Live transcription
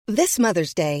This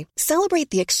Mother's Day, celebrate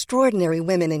the extraordinary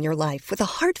women in your life with a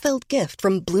heartfelt gift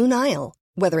from Blue Nile.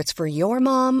 Whether it's for your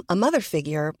mom, a mother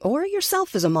figure, or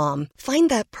yourself as a mom, find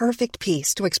that perfect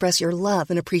piece to express your love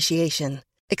and appreciation.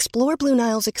 Explore Blue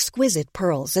Nile's exquisite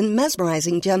pearls and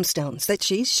mesmerizing gemstones that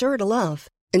she's sure to love.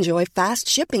 Enjoy fast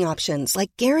shipping options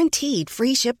like guaranteed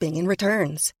free shipping and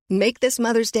returns. Make this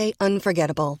Mother's Day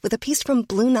unforgettable with a piece from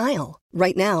Blue Nile.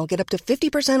 Right now, get up to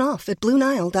 50% off at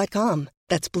BlueNile.com.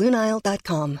 That's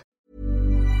BlueNile.com.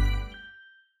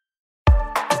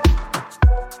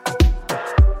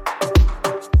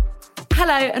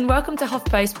 Hello and welcome to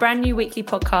HuffPost's brand new weekly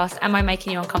podcast, Am I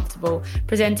Making You Uncomfortable?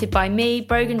 Presented by me,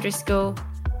 Brogan Driscoll.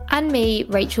 And me,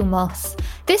 Rachel Moss.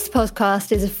 This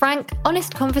podcast is a frank,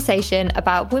 honest conversation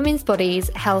about women's bodies,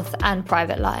 health and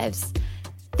private lives.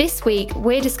 This week,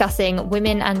 we're discussing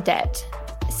women and debt.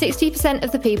 60%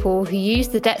 of the people who use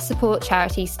the debt support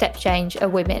charity StepChange are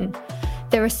women.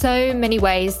 There are so many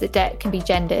ways that debt can be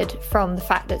gendered, from the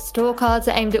fact that store cards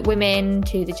are aimed at women,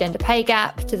 to the gender pay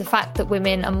gap, to the fact that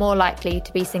women are more likely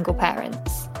to be single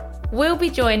parents. We'll be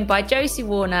joined by Josie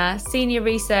Warner, Senior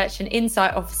Research and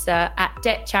Insight Officer at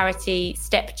debt charity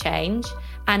StepChange,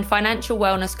 and financial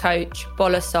wellness coach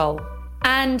Bola Sol.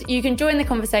 And you can join the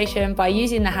conversation by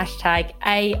using the hashtag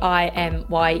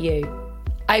AIMYU.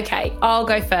 Okay, I'll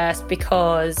go first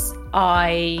because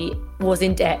I was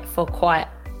in debt for quite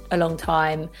a long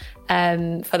time,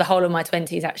 for the whole of my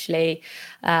 20s actually.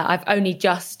 I've only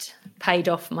just paid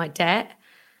off my debt.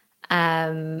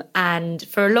 And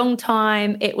for a long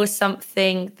time, it was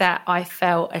something that I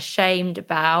felt ashamed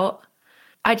about.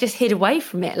 I just hid away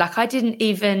from it. Like I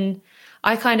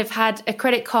kind of had a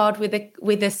credit card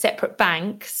with a separate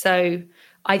bank. So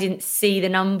I didn't see the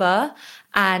number.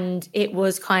 And it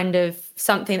was kind of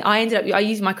something I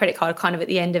used my credit card kind of at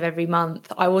the end of every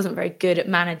month. I wasn't very good at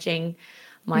managing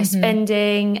my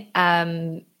spending,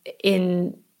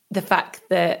 in the fact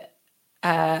that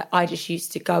I just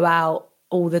used to go out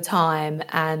all the time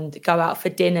and go out for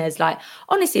dinners, like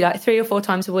honestly, like 3 or 4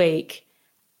 times a week.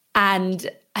 And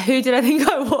who did I think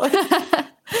I was?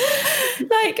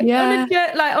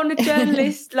 on a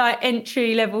journalist like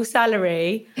entry level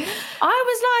salary, I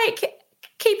was like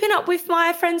keeping up with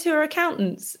my friends who are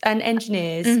accountants and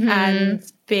engineers and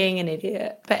being an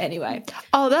idiot. But anyway.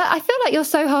 I feel like you're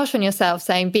so harsh on yourself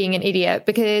saying being an idiot,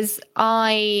 because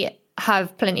I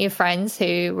have plenty of friends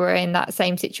who were in that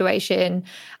same situation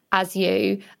as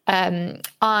you.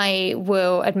 I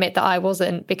will admit that I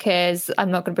wasn't, because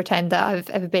I'm not going to pretend that I've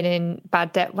ever been in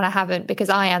bad debt when I haven't, because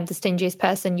I am the stingiest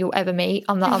person you'll ever meet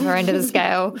on the other end of the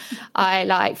scale. I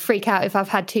like freak out if I've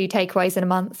had 2 takeaways in a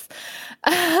month.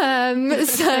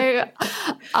 So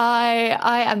I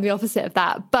am the opposite of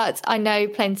that. But I know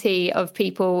plenty of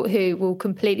people who will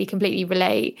completely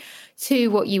relate to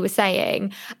what you were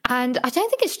saying. And I don't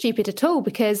think it's stupid at all,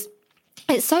 because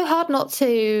it's so hard not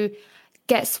to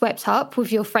get swept up with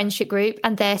your friendship group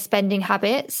and their spending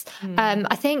habits.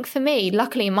 I think for me,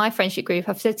 luckily in my friendship group,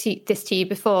 I've said this to you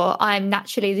before, I'm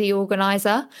naturally the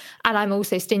organizer and I'm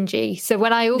also stingy. So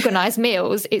when I organize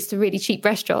meals, it's to really cheap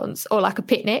restaurants or like a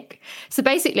picnic. So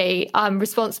basically, I'm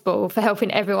responsible for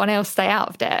helping everyone else stay out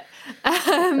of debt.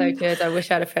 So good. I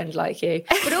wish I had a friend like you.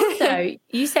 But also,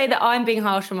 you say that I'm being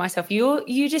harsh on myself.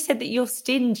 You just said that you're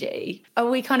stingy. Are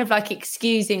we kind of like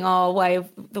excusing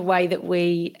the way that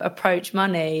we approach money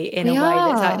in a way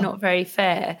that's like not very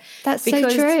fair? That's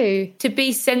because so true. To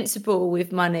be sensible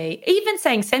with money, even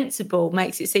saying sensible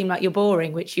makes it seem like you're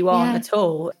boring, which you aren't at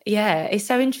all. Yeah, it's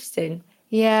so interesting.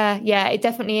 Yeah, it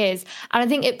definitely is. And I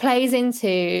think it plays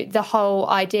into the whole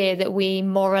idea that we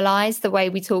moralise the way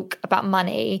we talk about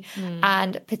money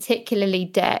and particularly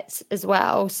debt as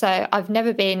well. So I've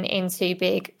never been into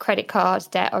big credit card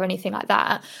debt or anything like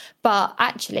that. But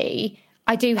actually,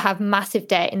 I do have massive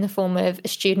debt in the form of a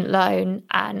student loan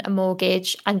and a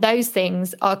mortgage. And those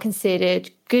things are considered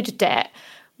good debt,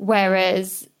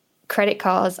 whereas credit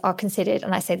cards are considered,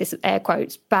 and I say this with air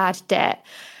quotes, bad debt.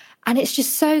 And it's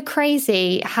just so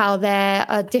crazy how there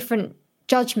are different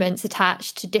judgments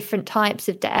attached to different types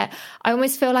of debt. I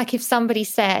almost feel like if somebody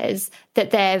says that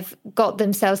they've got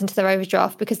themselves into their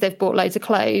overdraft because they've bought loads of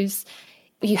clothes,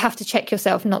 you have to check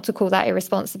yourself not to call that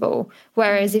irresponsible.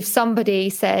 Whereas if somebody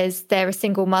says they're a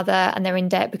single mother and they're in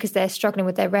debt because they're struggling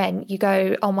with their rent, you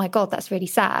go, oh my God, that's really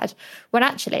sad. When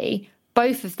actually,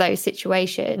 both of those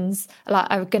situations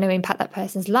are going to impact that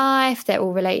person's life. They're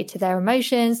all related to their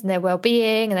emotions and their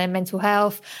well-being and their mental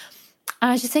health. And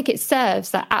I just think it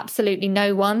serves that absolutely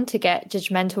no one to get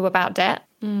judgmental about debt.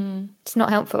 It's not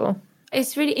helpful.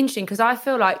 It's really interesting because I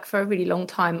feel like for a really long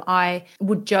time I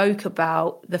would joke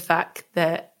about the fact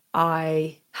that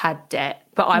I had debt,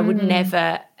 but I would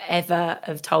never, ever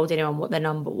have told anyone what their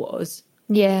number was.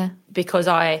 Yeah. Because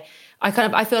I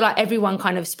feel like everyone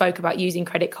kind of spoke about using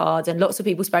credit cards, and lots of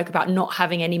people spoke about not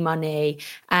having any money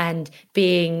and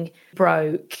being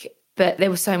broke. But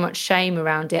there was so much shame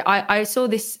around it. I saw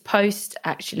this post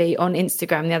actually on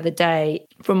Instagram the other day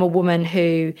from a woman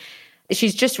who,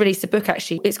 she's just released a book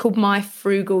actually. It's called My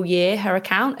Frugal Year, her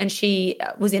account. And she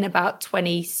was in about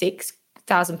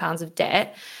 £26,000 of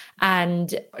debt.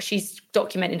 And she's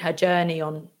documenting her journey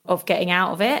of getting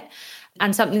out of it.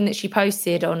 And something that she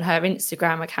posted on her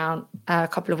Instagram account a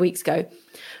couple of weeks ago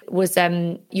was,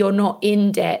 you're not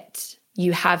in debt,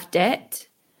 you have debt.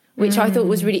 Which I thought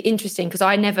was really interesting, because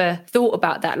I never thought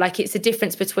about that. Like, it's a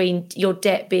difference between your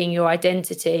debt being your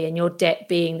identity and your debt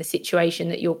being the situation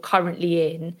that you're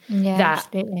currently in. Yeah, that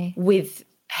absolutely. With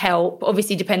help,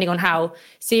 obviously depending on how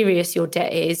serious your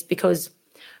debt is, because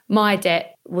my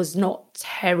debt was not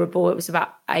terrible. It was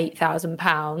about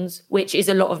 £8,000, which is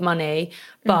a lot of money,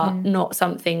 but not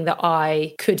something that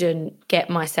I couldn't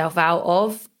get myself out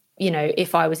of. You know,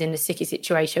 if I was in a sticky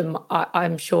situation,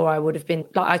 I'm sure I would have been,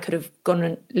 like, I could have gone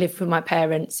and lived with my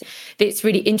parents. It's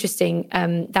really interesting,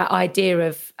 that idea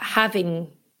of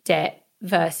having debt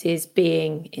versus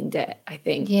being in debt, I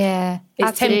think. Yeah, it's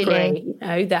absolutely. temporary, you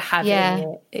know, the having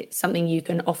it. It's something you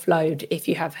can offload if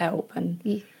you have help.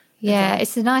 And yeah,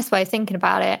 it's a nice way of thinking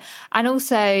about it. And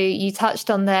also you touched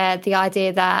on there the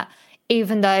idea that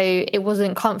even though it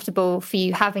wasn't comfortable for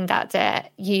you having that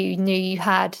debt, you knew you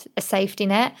had a safety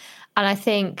net. And I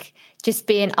think just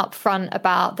being upfront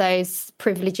about those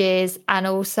privileges, and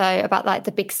also about like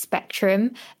the big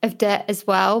spectrum of debt as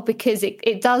well, because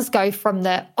it does go from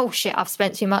the, oh shit, I've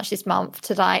spent too much this month,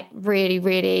 to like really,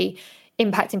 really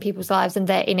impacting people's lives and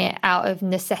they're in it out of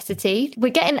necessity.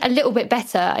 We're getting a little bit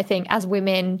better, I think, as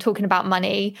women talking about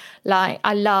money. Like,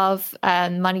 I love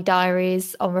Money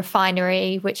Diaries on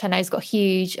Refinery, which I know has got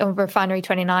huge, on Refinery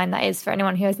 29, that is, for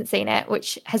anyone who hasn't seen it,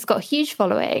 which has got a huge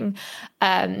following.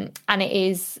 And it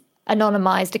is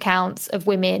anonymised accounts of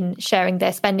women sharing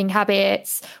their spending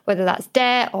habits, whether that's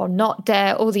debt or not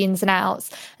debt, all the ins and outs.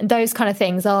 And those kind of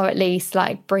things are at least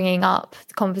like bringing up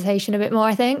the conversation a bit more,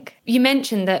 I think. You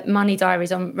mentioned that Money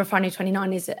Diaries on Refinery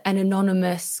 29 is an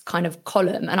anonymous kind of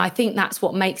column. And I think that's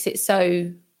what makes it so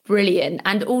brilliant,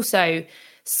 and also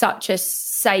such a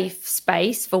safe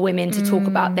space for women to talk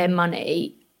about their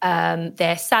money,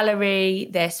 their salary,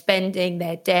 their spending,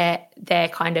 their debt, their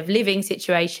kind of living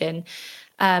situation,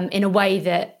 in a way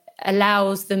that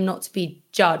allows them not to be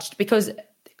judged. Because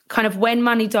kind of when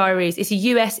Money Diaries,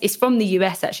 it's from the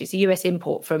US actually, it's a US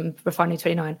import from Refinery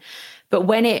 29. But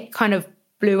when it kind of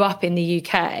blew up in the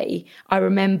UK, I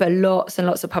remember lots and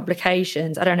lots of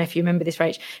publications, I don't know if you remember this,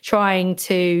 Rach, trying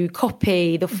to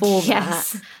copy the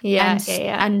format. Yes.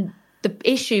 Yeah. And the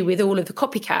issue with all of the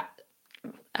copycat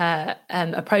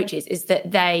approaches is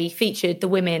that they featured the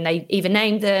women, they either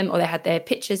named them or they had their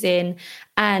pictures in.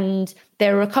 And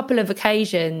there were a couple of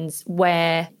occasions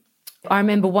where, I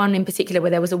remember one in particular where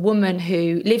there was a woman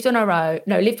who lived on her own,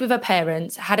 lived with her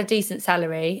parents, had a decent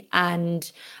salary,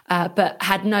 and but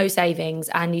had no savings,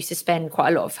 and used to spend quite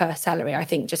a lot of her salary, I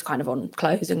think, just kind of on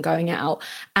clothes and going out.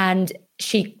 And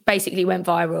she basically went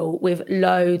viral with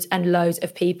loads and loads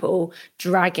of people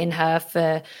dragging her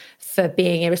for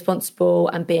being irresponsible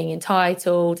and being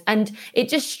entitled. And it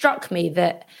just struck me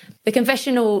that the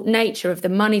confessional nature of the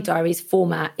Money Diaries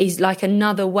format is like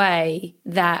another way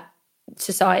that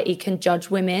society can judge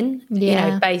women, you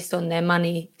know, based on their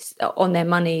money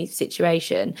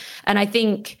situation. And I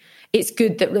think it's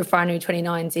good that Refinery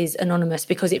 29's is anonymous,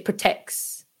 because it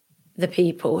protects the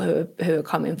people who are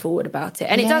coming forward about it.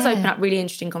 And it does open up really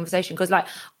interesting conversation, because, like,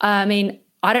 I mean,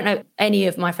 I don't know any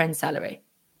of my friends' salary.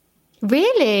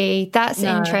 Really? That's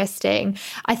interesting.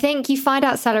 I think you find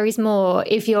out salaries more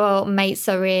if your mates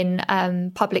are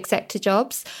in public sector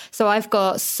jobs. So I've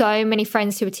got so many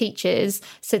friends who are teachers,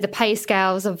 so the pay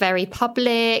scales are very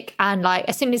public, and like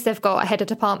as soon as they've got a head of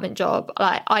department job,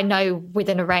 like I know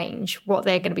within a range what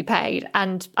they're going to be paid.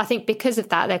 And I think because of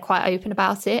that, they're quite open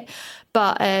about it.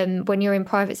 But when you're in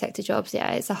private sector jobs,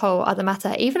 it's a whole other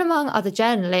matter. Even among other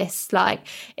journalists, like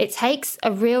it takes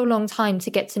a real long time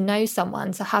to get to know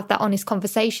someone, to have that honest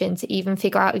conversation, to even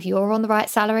figure out if you're on the right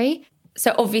salary.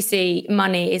 So obviously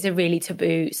money is a really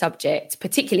taboo subject,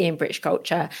 particularly in British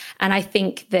culture. And I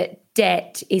think that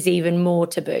debt is even more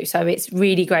taboo. So it's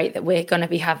really great that we're going to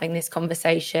be having this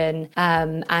conversation,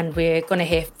 and we're going to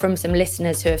hear from some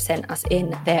listeners who have sent us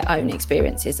in their own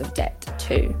experiences of debt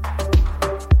too.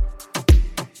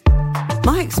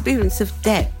 My experience of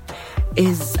debt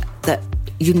is that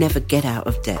you never get out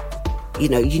of debt. You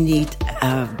know, you need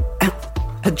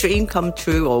a dream come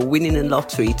true or winning a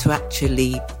lottery to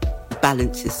actually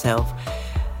balance yourself.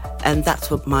 And that's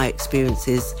what my experience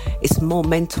is. It's a more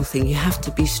mental thing. You have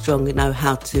to be strong and know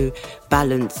how to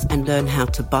balance and learn how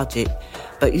to budget.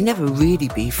 But you never really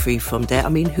be free from debt. I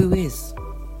mean, who is?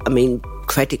 I mean,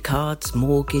 credit cards,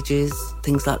 mortgages,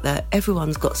 things like that.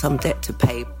 Everyone's got some debt to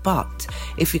pay. But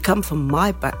if you come from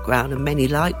my background, and many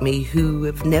like me who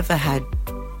have never had,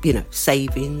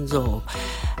 savings or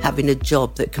having a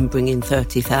job that can bring in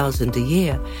 30,000 a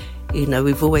year,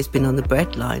 we've always been on the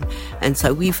breadline. And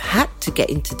so we've had to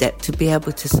get into debt to be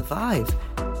able to survive.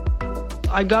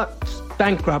 I got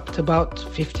bankrupt about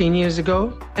 15 years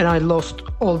ago and I lost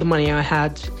all the money I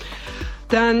had.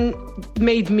 Then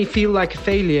made me feel like a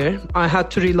failure. I had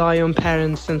to rely on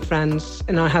parents and friends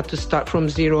and I had to start from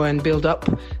zero and build up.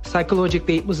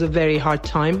 Psychologically, it was a very hard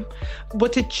time.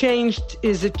 What it changed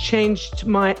is it changed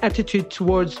my attitude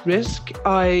towards risk.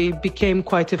 I became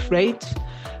quite afraid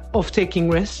of taking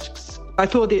risks. I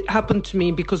thought it happened to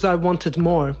me because I wanted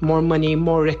more money,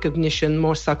 more recognition,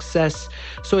 more success.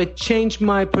 So it changed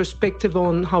my perspective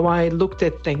on how I looked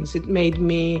at things. It made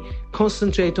me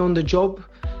concentrate on the job.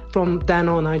 From then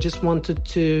on, I just wanted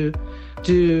to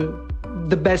do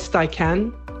the best I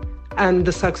can. And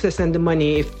the success and the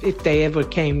money, if they ever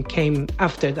came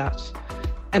after that.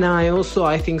 And I also,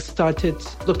 I think, started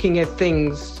looking at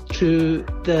things through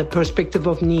the perspective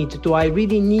of need. Do I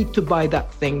really need to buy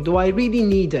that thing? Do I really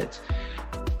need it?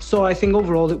 So I think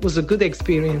overall it was a good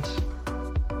experience.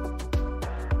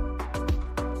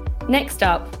 Next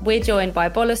up, we're joined by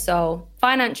Bola Sol,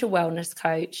 financial wellness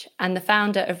coach and the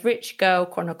founder of Rich Girl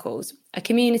Chronicles, a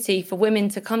community for women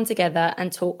to come together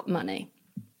and talk money.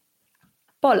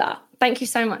 Bola, thank you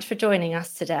so much for joining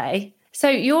us today. So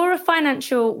you're a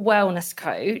financial wellness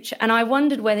coach, and I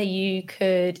wondered whether you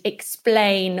could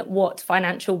explain what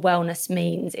financial wellness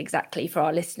means exactly for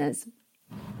our listeners.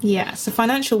 Yeah, so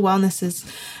financial wellness is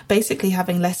basically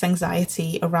having less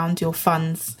anxiety around your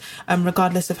funds,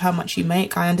 regardless of how much you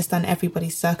make. I understand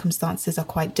everybody's circumstances are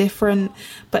quite different,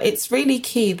 but it's really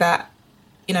key that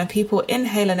people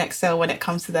inhale and exhale when it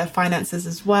comes to their finances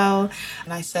as well.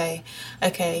 And I say,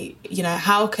 okay,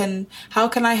 how can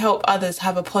I help others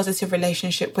have a positive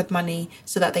relationship with money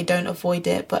so that they don't avoid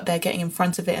it, but they're getting in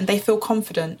front of it and they feel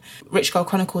confident? Rich Girl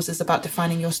Chronicles is about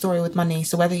defining your story with money.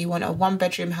 So whether you want a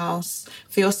 1-bedroom house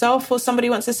for yourself or somebody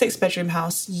wants a 6-bedroom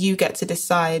house, you get to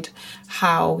decide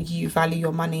how you value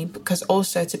your money, because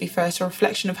also, to be fair, it's a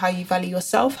reflection of how you value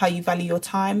yourself, how you value your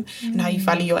time, and how you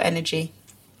value your energy.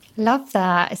 Love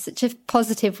that. It's such a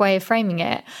positive way of framing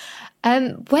it.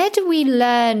 Where do we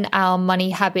learn our money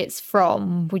habits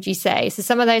from, would you say? So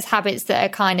some of those habits that are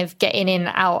kind of getting in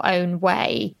our own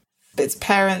way. It's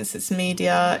parents, it's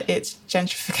media, it's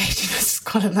gentrification, it's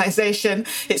colonization,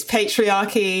 it's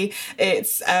patriarchy,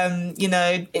 it's,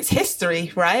 it's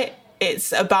history, right?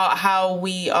 It's about how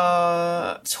we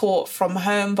are taught from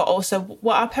home, but also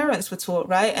what our parents were taught,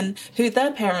 right? And who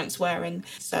their parents were. And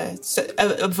so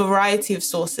a variety of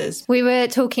sources. We were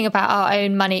talking about our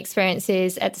own money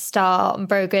experiences at the start, and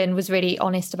Brogan was really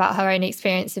honest about her own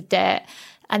experience of debt.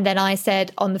 And then I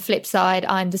said, on the flip side,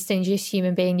 I'm the stingiest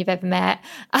human being you've ever met.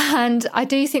 And I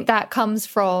do think that comes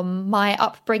from my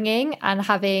upbringing and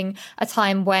having a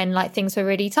time when things were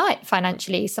really tight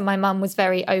financially. So my mum was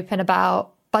very open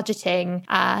about budgeting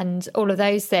and all of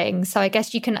those things. So I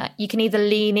guess you can either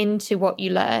lean into what you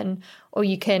learn or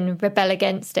you can rebel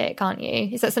against it, can't you?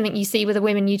 Is that something you see with the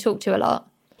women you talk to a lot?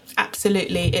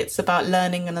 Absolutely. It's about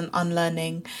learning and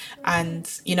unlearning. And,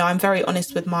 I'm very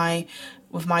honest with my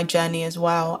journey as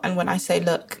well. And when I say,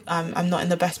 look, I'm not in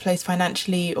the best place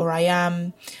financially, or I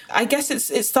am, I guess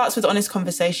it starts with honest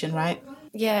conversation, right?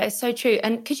 Yeah, it's so true.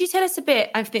 And could you tell us a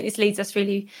bit, I think this leads us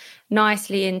really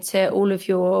nicely into all of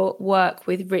your work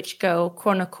with Rich Girl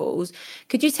Chronicles.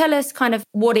 Could you tell us kind of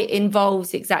what it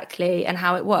involves exactly and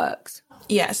how it works?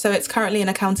 Yeah, so it's currently an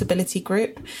accountability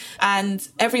group. And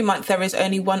every month there is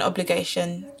only one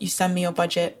obligation. You send me your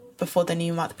budget before the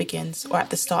new month begins or at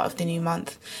the start of the new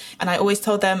month. And I always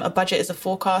tell them a budget is a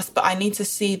forecast, but I need to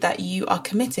see that you are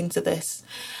committing to this.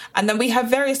 And then we have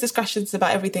various discussions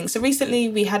about everything. So recently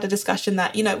we had a discussion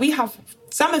that, we have,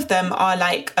 some of them are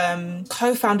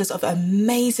co-founders of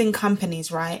amazing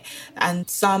companies, right? And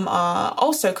some are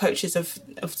also coaches of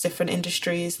different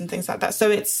industries and things like that.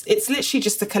 So it's literally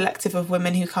just a collective of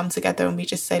women who come together and we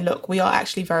just say, look, we are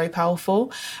actually very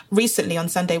powerful. Recently on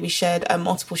Sunday, we shared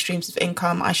multiple streams of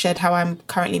income. I shared how I'm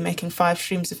currently making 5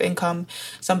 streams of income.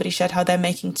 Somebody shared how they're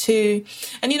making 2.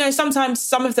 And, sometimes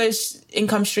some of those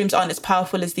income streams aren't as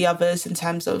powerful as the others in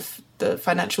terms of the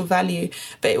financial value,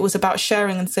 but it was about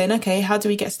sharing and saying, okay, how do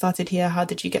we get started here? How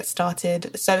did you get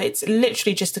started? So it's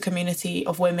literally just a community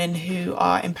of women who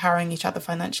are empowering each other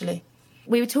financially.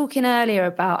 We were talking earlier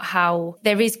about how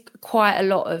there is quite a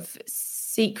lot of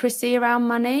secrecy around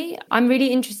money. I'm really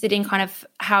interested in kind of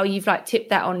how you've like tipped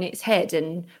that on its head,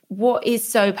 and what is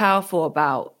so powerful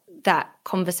about that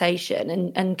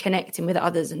conversation and connecting with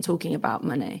others and talking about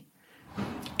money.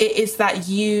 It is that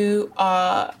you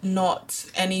are not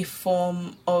any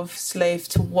form of slave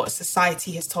to what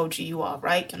society has told you you are,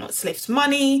 right? You're not a slave to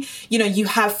money. You know, you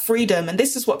have freedom. And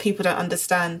this is what people don't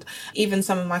understand. Even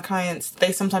some of my clients,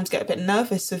 they sometimes get a bit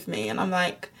nervous with me. And I'm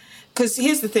like, because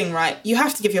here's the thing, right? You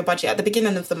have to give your budget at the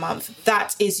beginning of the month.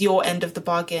 That is your end of the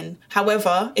bargain.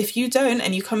 However, if you don't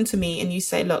and you come to me and you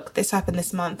say, look, this happened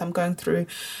this month, I'm going through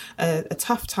a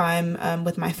tough time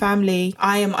with my family,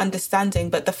 I am understanding.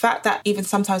 But the fact that even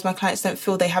sometimes my clients don't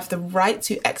feel they have the right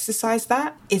to exercise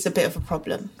that is a bit of a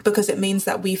problem, because it means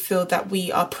that we feel that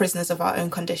we are prisoners of our own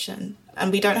condition.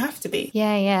 And we don't have to be.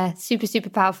 Yeah. Super, super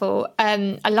powerful.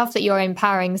 I love that you're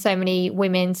empowering so many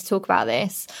women to talk about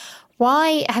this.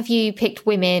 Why have you picked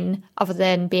women, other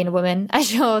than being a woman,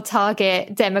 as your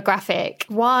target demographic?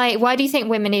 Why do you think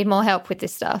women need more help with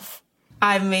this stuff?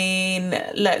 I mean,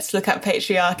 let's look at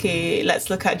patriarchy. Let's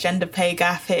look at gender pay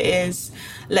gap.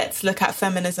 Let's look at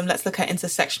feminism. Let's look at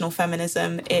intersectional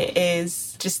feminism.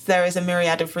 There is a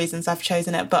myriad of reasons I've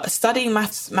chosen it. But studying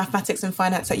mathematics and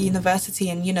finance at university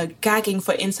and, you know, gagging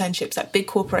for internships at big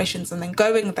corporations and then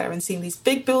going there and seeing these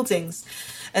big buildings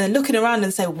and then looking around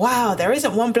and say, wow, there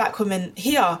isn't one black woman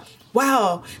here.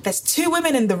 Wow, there's 2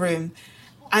 women in the room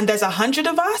and there's 100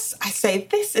 of us. I say,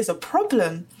 this is a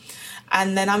problem.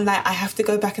 And then I'm like, I have to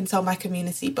go back and tell my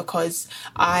community, because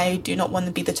I do not want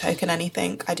to be the token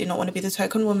anything. I do not want to be the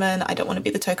token woman. I don't want to be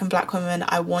the token black woman.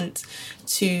 I want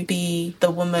to be the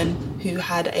woman who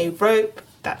had a rope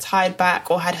that tied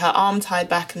back or had her arm tied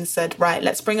back and said, right,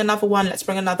 let's bring another one. Let's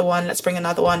bring another one. Let's bring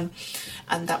another one.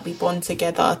 And that we bond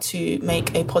together to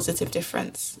make a positive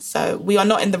difference. So we are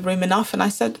not in the room enough. And I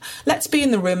said, let's be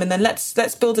in the room and then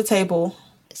let's build a table.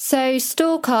 So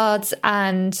store cards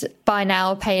and buy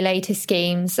now, pay later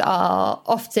schemes are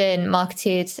often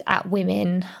marketed at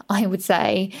women, I would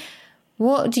say.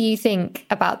 What do you think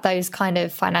about those kind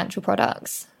of financial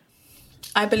products?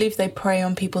 I believe they prey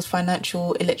on people's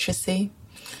financial illiteracy.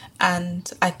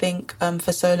 And I think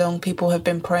for so long people have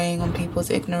been preying on people's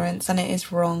ignorance, and it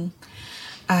is wrong.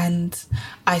 And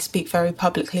I speak very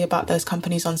publicly about those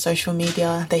companies on social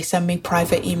media. They send me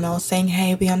private emails saying,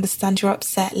 hey, we understand you're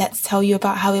upset. Let's tell you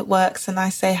about how it works. And I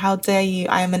say, how dare you?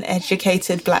 I am an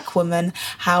educated black woman.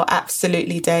 How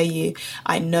absolutely dare you?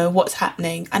 I know what's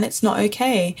happening and it's not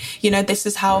okay. You know, this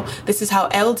is how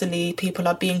elderly people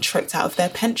are being tricked out of their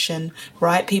pension,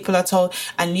 right? People are told,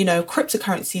 and, you know,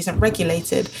 cryptocurrency isn't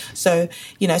regulated. So,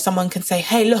 you know, someone can say,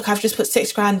 hey, look, I've just put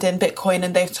 $6,000 in Bitcoin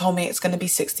and they've told me it's going to be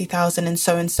 60,000 in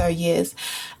so and so years.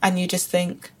 And you just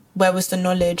think, where was the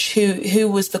knowledge? Who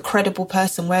was the credible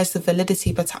person? Where's the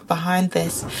validity behind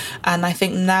this? And I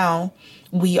think now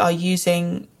we are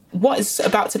using what is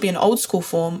about to be an old school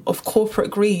form of corporate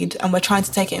greed, and we're trying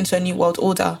to take it into a new world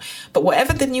order. But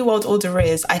whatever the new world order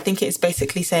is, I think it's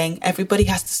basically saying everybody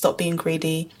has to stop being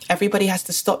greedy. Everybody has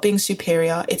to stop being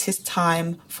superior. It is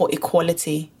time for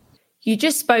equality. You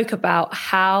just spoke about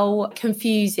how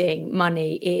confusing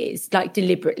money is, like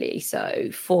deliberately so,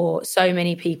 for so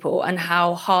many people, and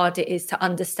how hard it is to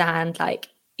understand, like,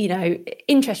 you know,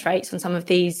 interest rates on some of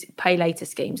these pay later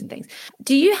schemes and things.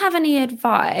 Do you have any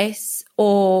advice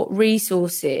or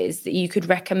resources that you could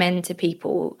recommend to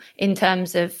people in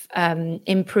terms of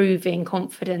improving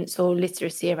confidence or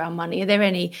literacy around money? Are there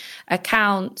any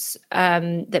accounts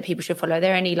that people should follow? Are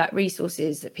there any like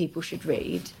resources that people should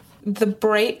read? The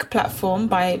Break platform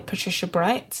by Patricia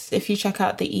Bright. If you check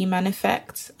out the E-Man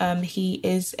Effect, he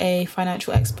is a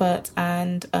financial expert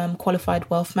and qualified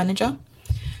wealth manager.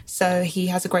 So he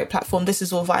has a great platform. This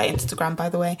is all via Instagram, by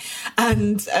the way.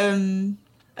 And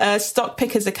Stock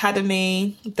Pickers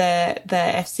Academy, they're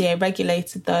FCA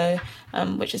regulated though,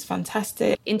 which is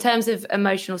fantastic. In terms of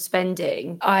emotional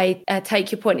spending, I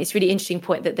take your point. It's a really interesting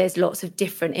point that there's lots of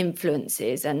different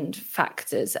influences and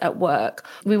factors at work.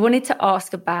 We wanted to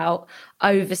ask about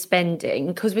overspending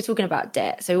because we're talking about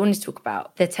debt. So we wanted to talk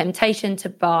about the temptation to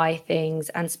buy things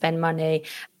and spend money.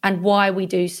 and why we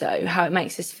do so, how it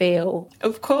makes us feel.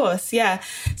 Of course, yeah.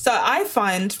 So I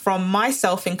find, from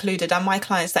myself included and my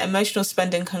clients, that emotional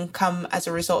spending can come as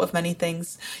a result of many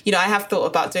things. You know, I have thought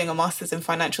about doing a master's in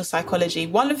financial psychology.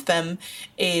 One of them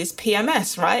is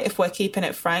PMS, right? If we're keeping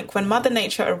it frank. When Mother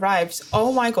Nature arrives,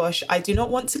 oh my gosh, I do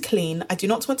not want to clean. I do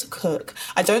not want to cook.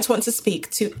 I don't want to speak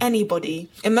to anybody.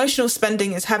 Emotional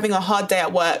spending is having a hard day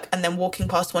at work and then walking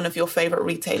past one of your favorite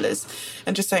retailers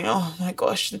and just saying, oh my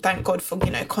gosh, thank God for,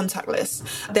 contactless.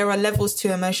 There are levels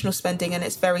to emotional spending, and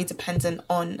it's very dependent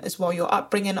on as well your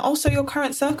upbringing, also your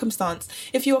current circumstance.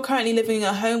 If you are currently living in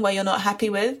a home where you're not happy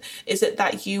with, is it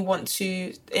that you want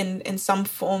to, in some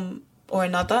form or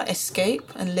another, escape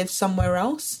and live somewhere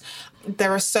else?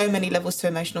 There are so many levels to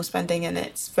emotional spending, and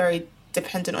it's very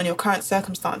dependent on your current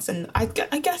circumstance. And I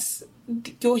guess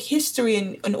your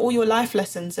history and all your life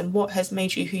lessons and what has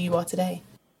made you who you are today.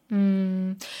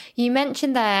 You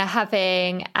mentioned there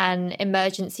having an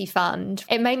emergency fund.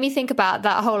 It made me think about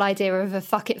that whole idea of a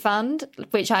fuck it fund,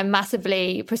 which I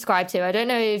massively prescribe to. I don't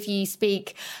know if you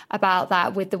speak about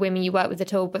that with the women you work with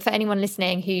at all, but for anyone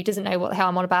listening who doesn't know what the hell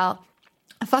I'm on about,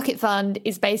 a fuck it fund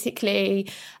is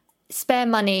basically spare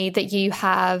money that you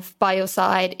have by your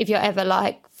side if you're ever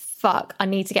like, fuck, I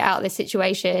need to get out of this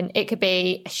situation. It could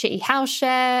be a shitty house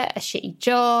share, a shitty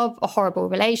job, a horrible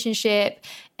relationship,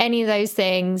 any of those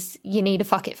things. You need a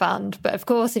fuck it fund. But of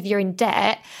course, if you're in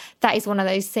debt, that is one of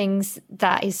those things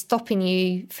that is stopping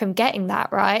you from getting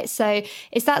that, right? So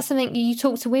is that something you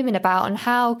talk to women about, and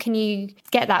how can you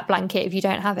get that blanket if you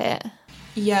don't have it?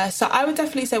 Yeah, so I would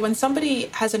definitely say when somebody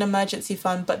has an emergency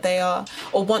fund, but they are,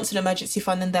 or wants an emergency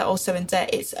fund and they're also in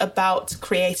debt, it's about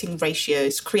creating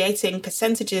ratios, creating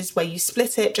percentages where you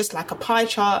split it just like a pie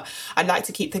chart. I'd like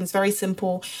to keep things very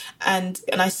simple. And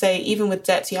I say, even with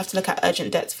debts, you have to look at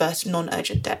urgent debts versus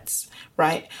non-urgent debts,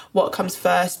 right? What comes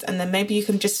first? And then maybe you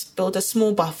can just build a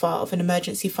small buffer of an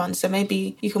emergency fund. So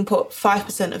maybe you can put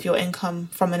 5% of your income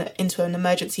into an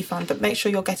emergency fund, but make sure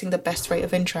you're getting the best rate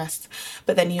of interest.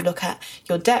 But then you look at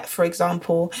your debt, for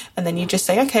example, and then you just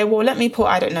say, okay, well, let me put,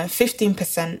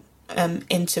 15%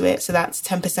 into it. So that's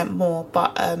 10% more.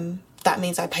 But that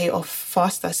means I pay it off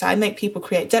faster. So I make people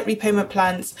create debt repayment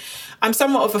plans. I'm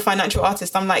somewhat of a financial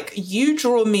artist. I'm like, you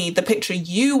draw me the picture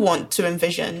you want to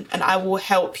envision, and I will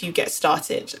help you get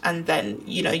started. And then,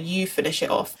 you finish it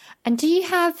off. And do you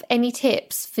have any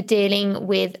tips for dealing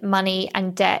with money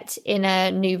and debt in a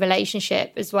new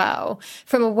relationship as well?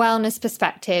 From a wellness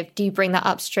perspective, do you bring that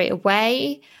up straight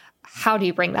away? How do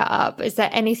you bring that up? Is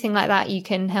there anything like that you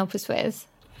can help us with?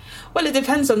 Well, it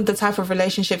depends on the type of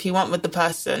relationship you want with the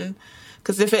person.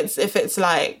 Because if it's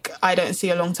like, I don't see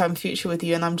a long-term future with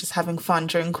you and I'm just having fun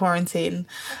during quarantine,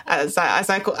 as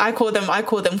I call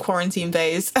them quarantine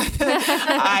bays.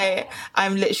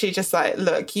 I'm literally just like,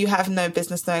 look, you have no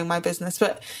business knowing my business.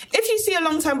 But if you see a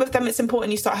long term with them, it's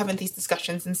important you start having these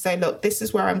discussions and say, look, this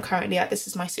is where I'm currently at. This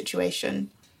is my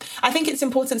situation. I think it's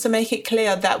important to make it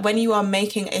clear that when you are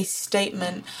making a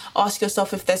statement, ask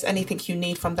yourself if there's anything you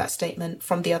need from that statement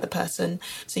from the other person.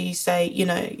 So you say,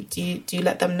 do you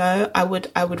let them know? I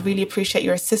would really appreciate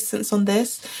your assistance on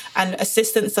this. And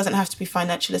assistance doesn't have to be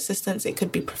financial assistance. It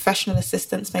could be professional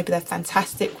assistance. Maybe they're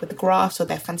fantastic with graphs or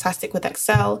they're fantastic with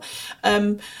Excel.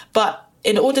 But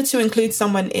in order to include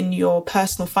someone in your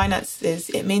personal finances,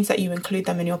 it means that you include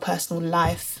them in your personal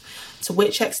life. To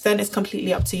which extent is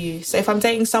completely up to you. So if I'm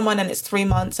dating someone and it's 3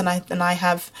 months and I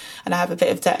have a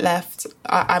bit of debt left,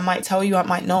 I might tell you, I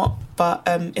might not. But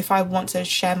if I want to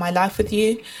share my life with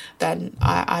you, then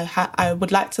I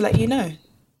would like to let you know.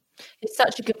 It's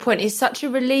such a good point. It's such a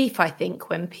relief, I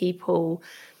think, when people.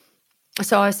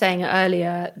 So I was saying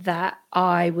earlier that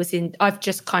I've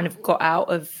just kind of got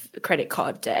out of credit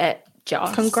card debt.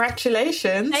 Just.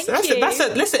 Congratulations. Thank you.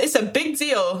 Listen, it's a big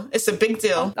deal. It's a big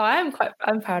deal. I'm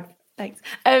proud. Thanks.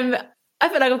 I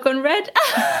feel like I've gone red.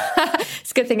 It's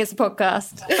a good thing it's a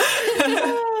podcast.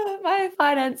 My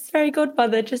finance fairy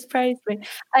godmother just praised me.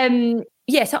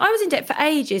 So I was in debt for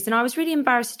ages and I was really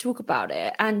embarrassed to talk about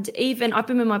it. And even I've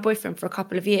been with my boyfriend for a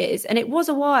couple of years, and it was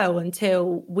a while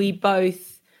until we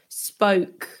both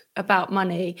spoke about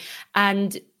money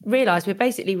and realised we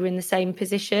were in the same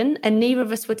position, and neither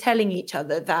of us were telling each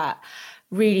other that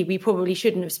really we probably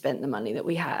shouldn't have spent the money that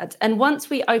we had. And once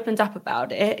we opened up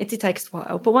about it did take us a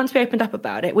while, but once we opened up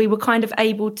about it, we were kind of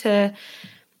able to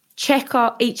check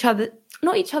not each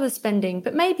other's spending,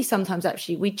 but maybe sometimes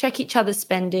actually we check each other's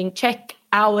spending, check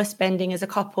our spending as a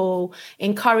couple,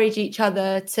 encourage each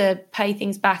other to pay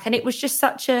things back. And it was just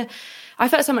such a I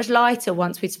felt so much lighter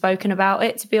once we'd spoken about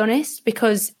it, to be honest,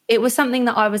 because it was something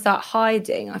that I was like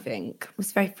hiding, I think. It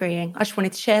was very freeing. I just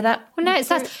wanted to share that. Well, no, it's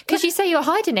because you say you're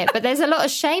hiding it, but there's a lot of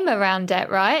shame around it,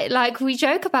 right? Like, we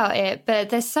joke about it, but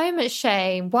there's so much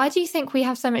shame. Why do you think we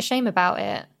have so much shame about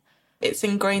it? It's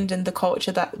ingrained in the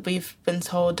culture that we've been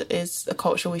told is a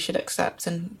culture we should accept,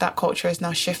 and that culture is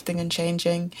now shifting and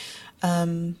changing.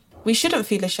 We shouldn't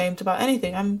feel ashamed about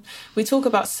anything. We talk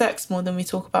about sex more than we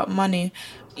talk about money.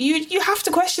 You have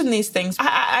to question these things.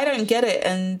 I don't get it.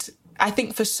 And I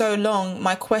think for so long,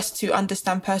 my quest to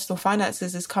understand personal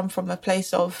finances has come from a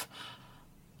place of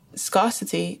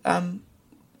scarcity.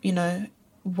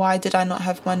 Why did I not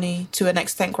have money to an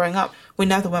extent growing up? We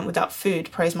never went without food,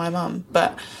 praise my mum.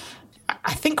 But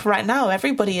I think right now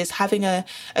everybody is having a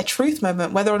truth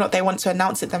moment, whether or not they want to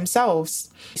announce it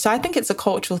themselves. So I think it's a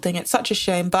cultural thing. It's such a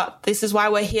shame, but this is why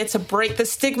we're here to break the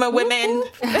stigma, women.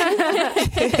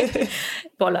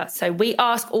 Bola, so we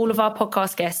ask all of our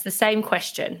podcast guests the same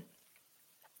question.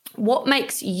 What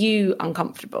makes you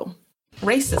uncomfortable?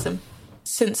 Racism.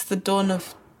 Since the dawn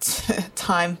of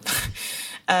time,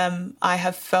 I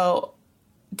have felt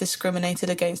discriminated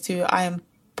against. I am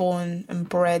born and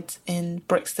bred in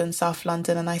Brixton, South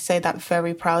London, and I say that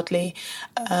very proudly.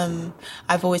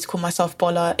 I've always called myself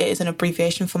Bola. It is an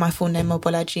abbreviation for my full name,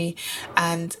 Mobolaji,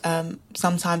 and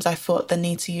sometimes I felt the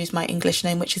need to use my English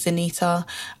name, which is Anita.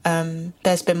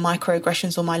 There's been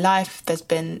microaggressions all my life. There's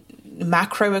been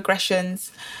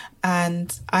macroaggressions,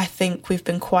 and I think we've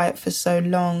been quiet for so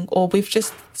long, or we've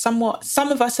just some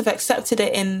of us have accepted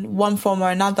it in one form or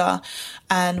another.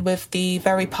 And with the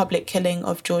very public killing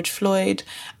of George Floyd,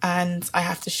 and I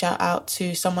have to shout out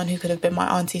to someone who could have been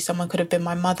my auntie, someone could have been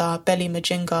my mother. Belly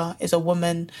Majinga is a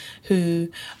woman who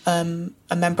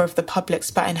a member of the public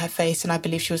spat in her face, and I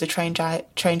believe she was a train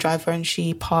driver, and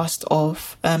she passed away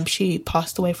from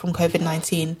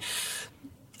COVID-19.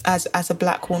 As a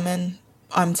black woman,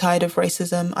 I'm tired of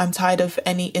racism. I'm tired of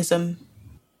any ism.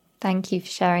 Thank you for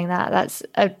sharing that. That's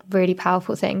a really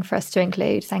powerful thing for us to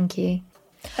include. Thank you.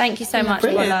 Thank you so much,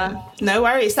 Bola. No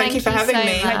worries. Thank you for having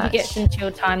me. I hope you get some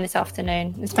chill time this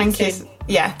afternoon. Thank you.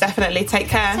 Yeah, definitely. Take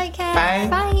care. Take care. Bye.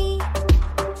 Bye.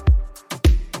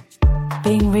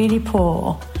 Being really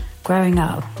poor growing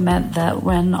up meant that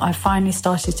when I finally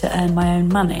started to earn my own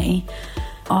money,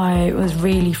 I was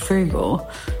really frugal.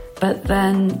 But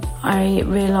then I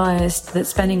realised that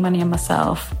spending money on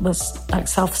myself was like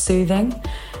self-soothing.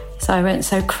 So I went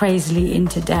so crazily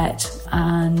into debt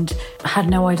and had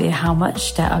no idea how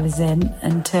much debt I was in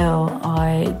until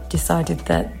I decided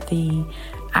that the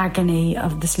agony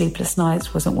of the sleepless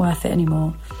nights wasn't worth it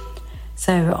anymore.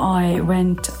 So I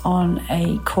went on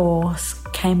a course,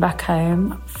 came back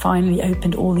home, finally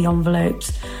opened all the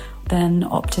envelopes, then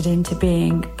opted into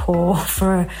being poor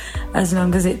for as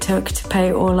long as it took to pay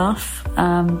it all off.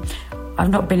 I've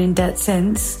not been in debt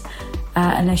since,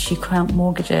 unless you count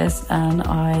mortgages, and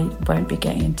I won't be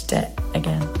getting into debt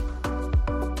again.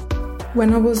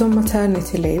 When I was on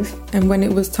maternity leave and when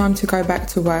it was time to go back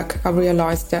to work, I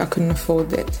realised that I couldn't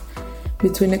afford it.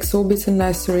 Between exorbitant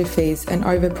nursery fees and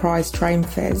overpriced train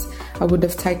fares, I would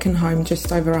have taken home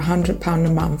just over £100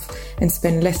 a month and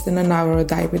spent less than an hour a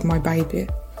day with my baby.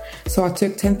 So I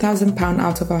took £10,000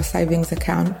 out of our savings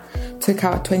account, took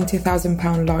out a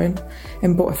 £20,000 loan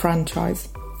and bought a franchise.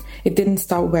 It didn't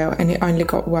start well and it only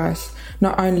got worse.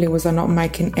 Not only was I not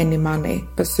making any money,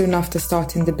 but soon after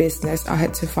starting the business, I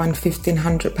had to find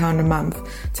 £1,500 a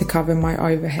month to cover my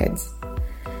overheads.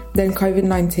 Then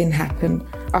COVID-19 happened.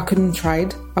 I couldn't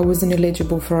trade, I wasn't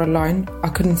eligible for a loan, I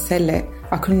couldn't sell it,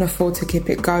 I couldn't afford to keep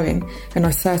it going, and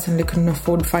I certainly couldn't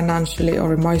afford financially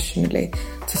or emotionally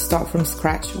to start from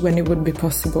scratch when it would be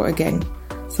possible again.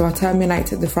 So I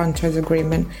terminated the franchise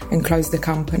agreement and closed the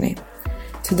company.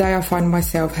 Today I find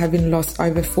myself having lost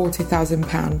over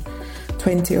 £40,000,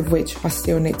 20 of which I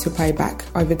still need to pay back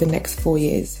over the next 4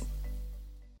 years.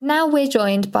 Now we're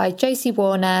joined by Josie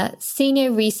Warner,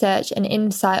 Senior Research and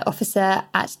Insight Officer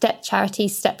at debt charity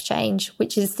StepChange,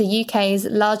 which is the UK's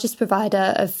largest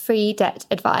provider of free debt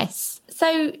advice.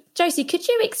 So, Josie, could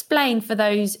you explain for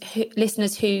those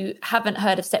listeners who haven't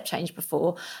heard of StepChange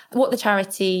before what the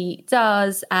charity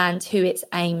does and who it's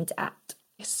aimed at?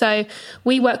 So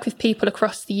we work with people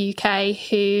across the UK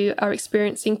who are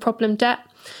experiencing problem debt.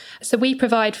 So we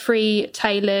provide free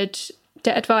tailored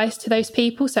debt advice to those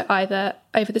people, so either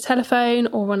over the telephone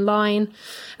or online.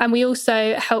 And we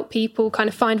also help people kind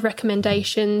of find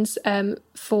recommendations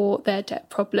for their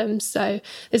debt problems. So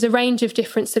there's a range of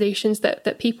different solutions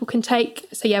that people can take.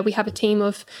 So yeah, we have a team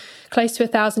of close to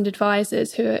 1,000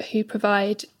 advisors who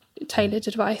provide tailored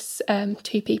advice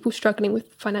to people struggling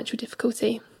with financial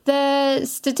difficulty. The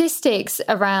statistics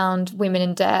around women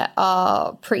in debt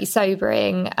are pretty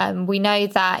sobering. We know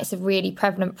that it's a really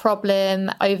prevalent problem.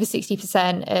 Over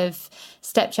 60% of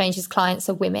Step Change's clients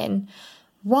are women.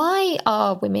 Why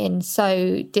are women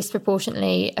so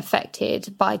disproportionately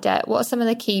affected by debt? What are some of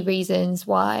the key reasons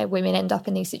why women end up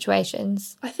in these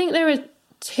situations? I think there are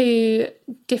two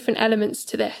different elements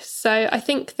to this. So I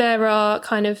think there are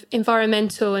kind of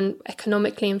environmental and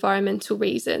economically environmental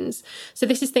reasons. So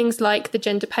this is things like the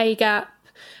gender pay gap.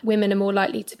 Women are more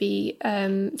likely to be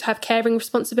to have caring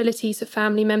responsibilities for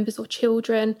family members or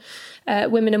children.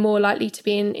 Women are more likely to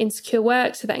be in insecure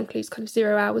work, so that includes kind of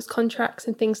 0 hours contracts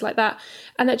and things like that.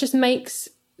 And that just makes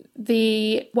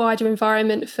the wider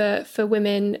environment for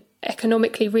women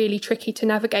economically really tricky to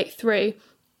navigate through.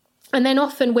 And then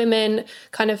often women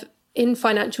kind of in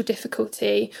financial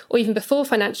difficulty or even before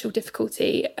financial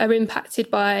difficulty are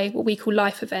impacted by what we call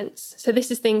life events. So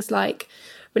this is things like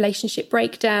relationship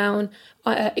breakdown,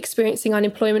 experiencing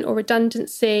unemployment or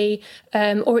redundancy,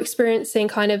 or experiencing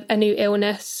kind of a new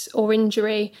illness or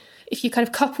injury. If you kind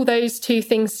of couple those two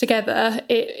things together,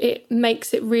 it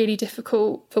makes it really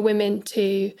difficult for women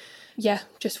to,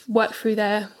 just work through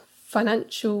their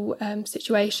financial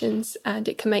situations, and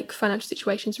it can make financial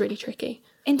situations really tricky.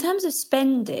 In terms of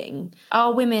spending,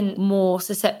 are women more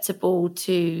susceptible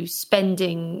to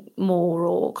spending more,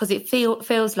 or because it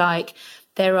feels like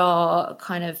there are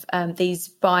kind of these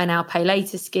buy now, pay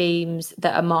later schemes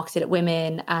that are marketed at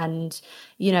women, and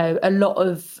a lot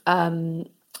of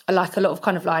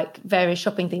kind of like various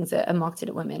shopping things that are marketed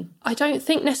at women? I don't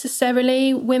think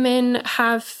necessarily women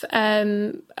are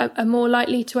more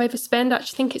likely to overspend. I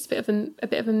actually think it's a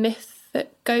bit of a myth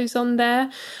that goes on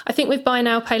there. I think with buy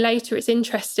now, pay later, it's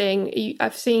interesting.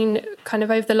 I've seen kind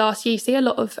of over the last year, you see a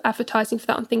lot of advertising for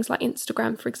that on things like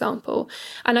Instagram, for example.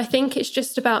 And I think it's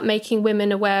just about making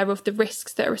women aware of the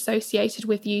risks that are associated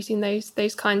with using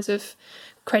those kinds of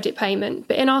credit payment.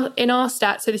 But in our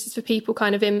stats, so this is for people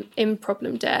kind of in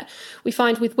problem debt, we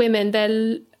find with women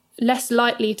they're less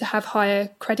likely to have higher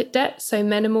credit debt. So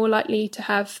men are more likely to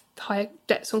have higher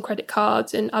debts on credit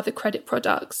cards and other credit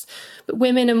products. But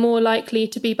women are more likely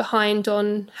to be behind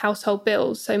on household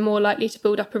bills, so more likely to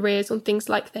build up arrears on things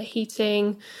like their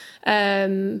heating,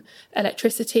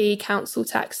 electricity, council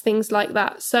tax, things like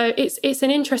that. So it's an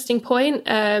interesting point,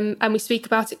 and we speak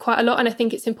about it quite a lot. And I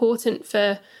think it's important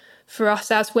for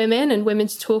us as women and women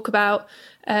to talk about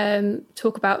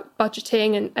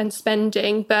budgeting and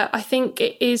spending. But I think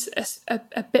it is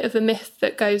a bit of a myth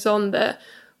that goes on that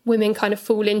women kind of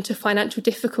fall into financial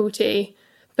difficulty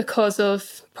because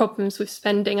of problems with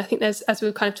spending. I think there's, as we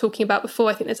were kind of talking about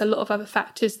before, I think there's a lot of other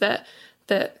factors that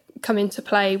come into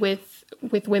play with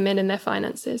women and their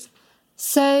finances.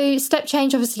 So Step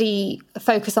Change obviously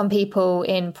focus on people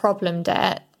in problem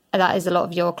debt. That is a lot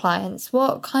of your clients.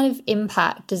 What kind of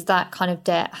impact does that kind of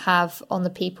debt have on the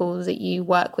people that you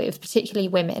work with, particularly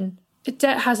women?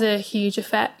 Debt has a huge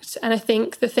effect. And I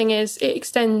think the thing is, it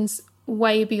extends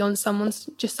way beyond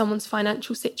someone's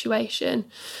financial situation.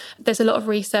 There's a lot of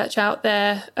research out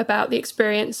there about the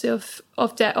experience of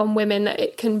debt on women, that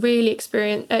it can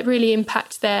really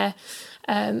impact their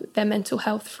mental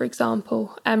health, for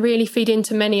example, and really feed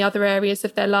into many other areas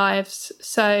of their lives.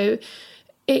 So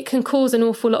it can cause an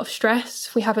awful lot of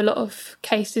stress. We have a lot of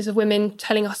cases of women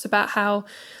telling us about how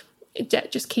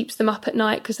debt just keeps them up at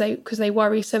night because they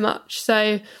worry so much.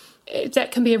 So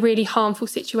debt can be a really harmful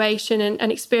situation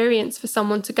and experience for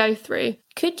someone to go through.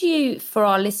 Could you, for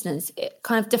our listeners,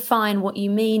 kind of define what you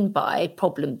mean by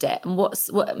problem debt and what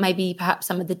maybe perhaps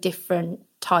some of the different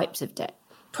types of debt?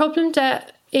 Problem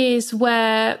debt is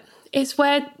where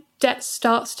debt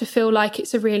starts to feel like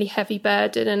it's a really heavy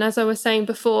burden, and as I was saying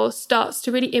before, starts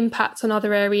to really impact on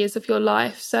other areas of your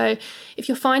life. So if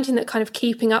you're finding that kind of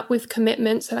keeping up with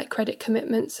commitments, so like credit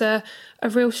commitments, are a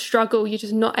real struggle, you're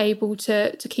just not able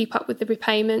to keep up with the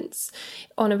repayments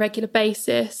on a regular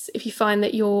basis. If you find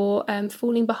that you're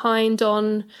falling behind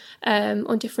on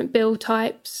different bill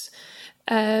types,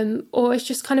 or it's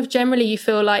just kind of generally you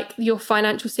feel like your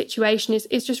financial situation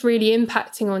is just really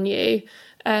impacting on you,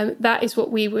 that is what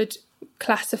we would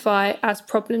classify as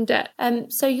problem debt.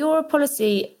 So you're a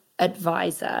policy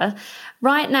advisor.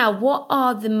 Right now, what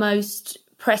are the most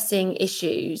pressing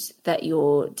issues that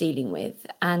you're dealing with,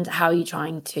 and how are you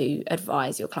trying to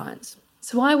advise your clients?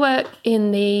 So I work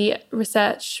in the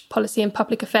research, policy and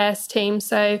public affairs team.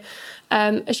 So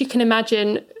as you can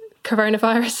imagine,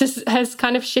 coronavirus has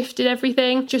kind of shifted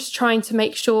everything. Just trying to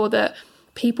make sure that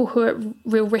people who are at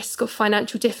real risk of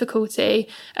financial difficulty,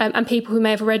 and people who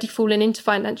may have already fallen into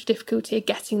financial difficulty are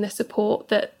getting the support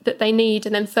that they need,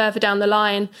 and then further down the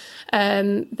line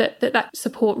that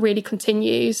support really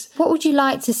continues. What would you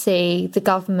like to see the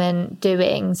government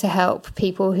doing to help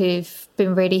people who've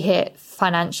been really hit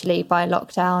financially by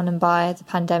lockdown and by the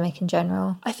pandemic in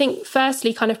general? I think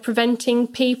firstly kind of preventing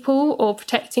people or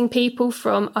protecting people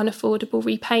from unaffordable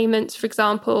repayments, for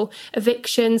example,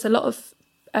 evictions. A lot of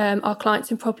our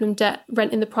clients in problem debt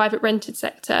rent in the private rented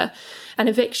sector, and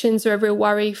evictions are a real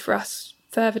worry for us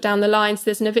further down the line. So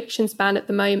there's an evictions ban at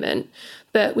the moment,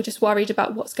 but we're just worried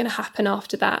about what's going to happen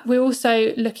after that. We're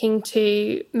also looking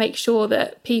to make sure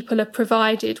that people are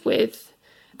provided with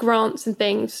grants and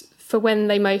things for when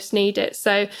they most need it.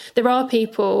 So there are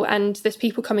people, and there's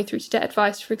people coming through to Debt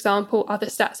Advice, for example. Other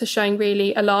stats are showing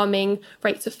really alarming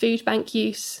rates of food bank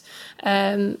use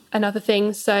and other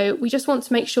things. So we just want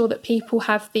to make sure that people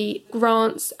have the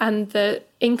grants and the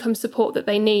income support that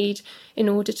they need in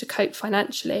order to cope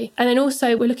financially. And then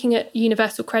also we're looking at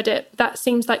universal credit. That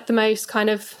seems like the most kind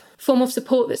of form of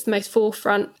support that's the most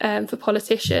forefront for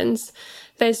politicians.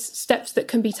 There's steps that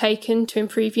can be taken to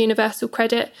improve universal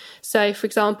credit. So, for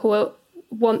example,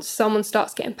 once someone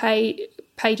starts getting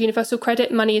paid universal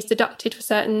credit, money is deducted for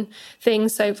certain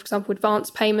things. So, for example, advance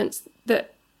payments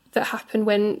that happen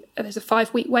when there's a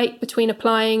 5-week wait between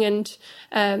applying and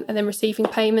then receiving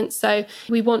payments. So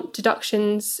we want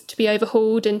deductions to be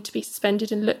overhauled and to be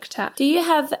suspended and looked at. Do you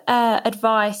have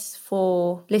advice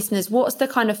for listeners? What's the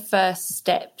kind of first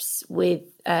steps with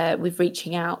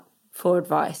reaching out for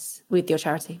advice with your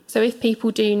charity? So if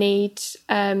people do need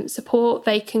support,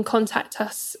 they can contact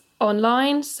us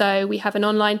online. So we have an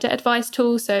online debt advice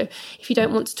tool. So if you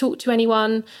don't want to talk to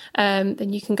anyone,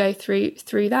 then you can go through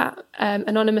that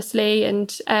anonymously.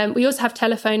 And we also have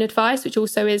telephone advice, which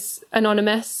also is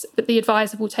anonymous, but the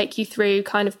advisor will take you through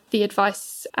kind of the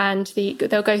advice, and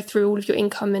they'll go through all of your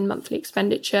income and monthly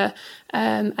expenditure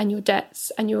and your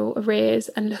debts and your arrears,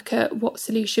 and look at what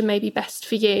solution may be best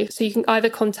for you. So you can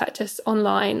either contact us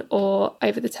online or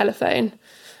over the telephone,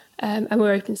 and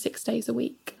we're open 6 days a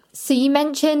week. So you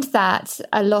mentioned that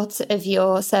a lot of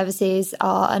your services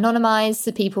are anonymised,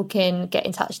 so people can get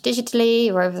in touch digitally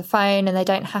or over the phone, and they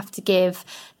don't have to give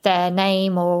their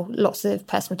name or lots of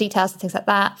personal details and things like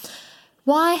that.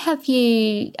 Why have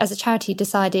you, as a charity,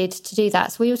 decided to do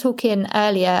that? So we were talking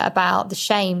earlier about the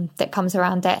shame that comes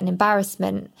around debt and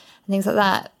embarrassment and things like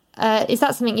that. Is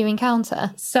that something you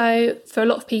encounter? So for a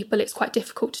lot of people, it's quite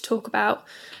difficult to talk about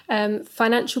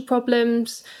financial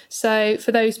problems. So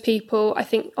for those people, I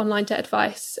think online debt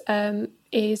advice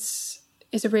is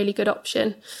a really good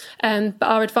option. But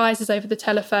our advisors over the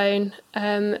telephone,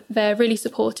 they're really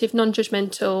supportive,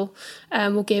 non-judgmental,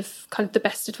 will give kind of the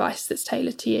best advice that's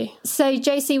tailored to you. So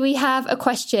Josie, we have a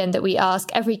question that we ask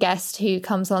every guest who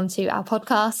comes onto our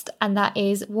podcast, and that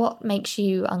is, what makes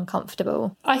you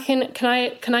uncomfortable? Can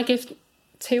I give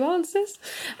two answers?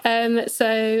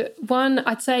 So one,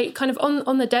 I'd say kind of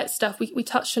on the debt stuff, we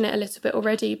touched on it a little bit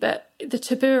already, but the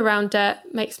taboo around debt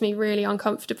makes me really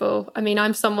uncomfortable. I mean,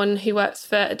 I'm someone who works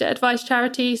for a debt advice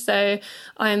charity, so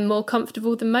I'm more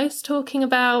comfortable than most talking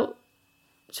about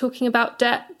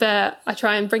debt, but I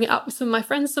try and bring it up with some of my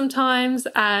friends sometimes,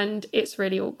 and it's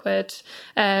really awkward.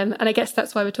 And I guess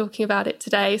that's why we're talking about it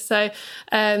today. So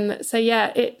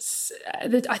yeah,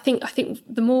 I think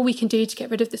the more we can do to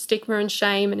get rid of the stigma and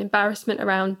shame and embarrassment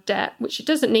around debt, which it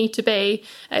doesn't need to be,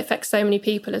 it affects so many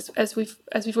people as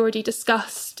we've already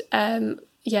discussed.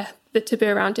 The taboo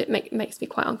around it makes me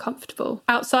quite uncomfortable.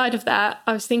 Outside of that,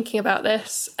 I was thinking about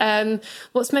this.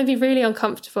 What's made me really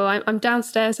uncomfortable? I'm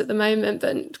downstairs at the moment,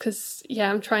 but because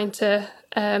I'm trying to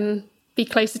be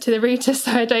closer to the router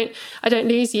so I don't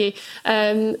lose you.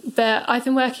 But I've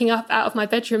been working up out of my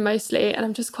bedroom mostly, and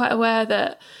I'm just quite aware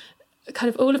that kind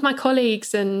of all of my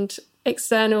colleagues and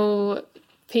external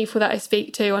people that I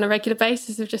speak to on a regular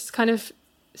basis have just kind of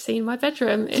seen my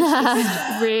bedroom. It's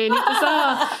just really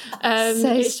bizarre.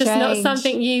 It's just not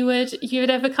something you would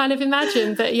ever kind of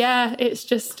imagine, but it's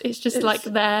just like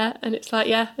there, and it's like,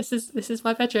 this is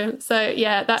my bedroom. So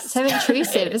that's so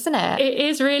intrusive, isn't it? It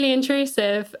is really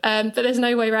intrusive, but there's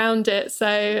no way around it.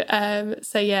 So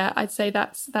I'd say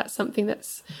that's something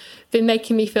that's been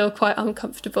making me feel quite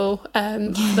uncomfortable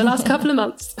for the last couple of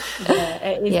months.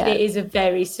 It is a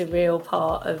very surreal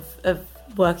part of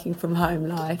working from home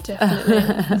life.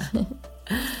 Definitely.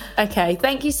 Okay,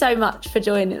 thank you so much for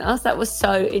joining us. That was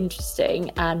so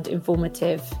interesting and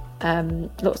informative.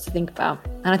 Lots to think about,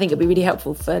 and I think it'll be really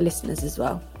helpful for listeners as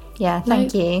well. Yeah,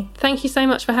 thank you. Thank you so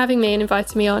much for having me and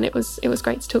inviting me on. It was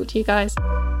great to talk to you guys.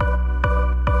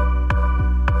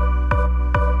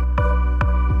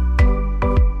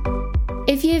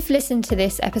 If you've listened to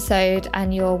this episode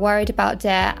and you're worried about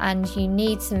debt and you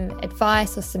need some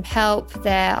advice or some help,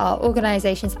 there are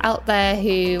organisations out there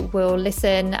who will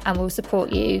listen and will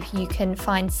support you. You can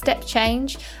find Step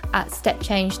Change at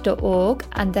stepchange.org,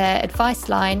 and their advice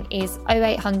line is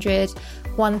 0800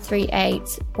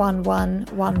 138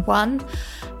 1111.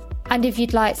 And if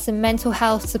you'd like some mental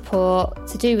health support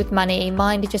to do with money,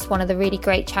 Mind is just one of the really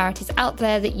great charities out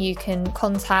there that you can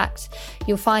contact.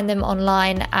 You'll find them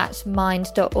online at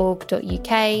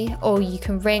mind.org.uk, or you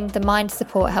can ring the Mind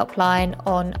Support Helpline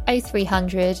on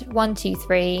 0300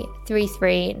 123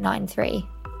 3393.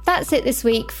 That's it this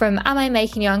week from Am I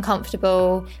Making You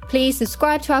Uncomfortable? Please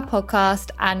subscribe to our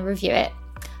podcast and review it.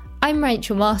 I'm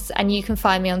Rachel Moss, and you can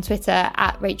find me on Twitter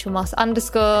at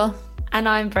RachelMoss_. And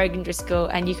I'm Brogan Driscoll,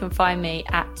 and you can find me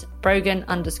at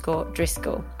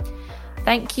Brogan_Driscoll.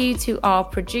 Thank you to our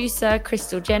producer,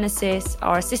 Crystal Genesis,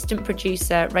 our assistant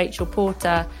producer, Rachel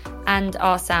Porter, and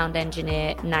our sound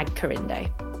engineer, Nag Karindo.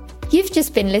 You've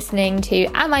just been listening to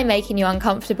Am I Making You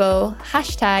Uncomfortable?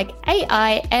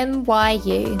 #AIMYU.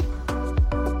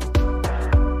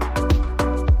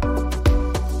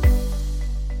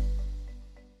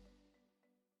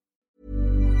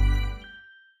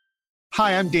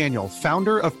 Hi, I'm Daniel,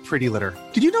 founder of Pretty Litter.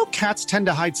 Did you know cats tend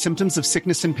to hide symptoms of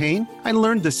sickness and pain? I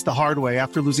learned this the hard way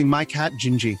after losing my cat,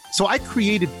 Gingy. So I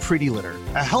created Pretty Litter,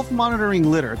 a health monitoring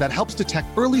litter that helps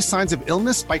detect early signs of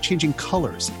illness by changing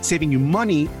colors, saving you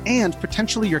money and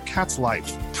potentially your cat's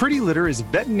life. Pretty Litter is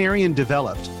veterinarian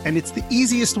developed, and it's the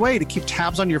easiest way to keep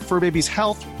tabs on your fur baby's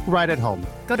health right at home.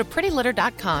 Go to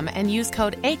prettylitter.com and use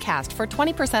code ACAST for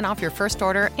 20% off your first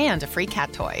order and a free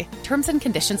cat toy. Terms and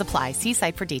conditions apply. See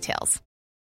site for details.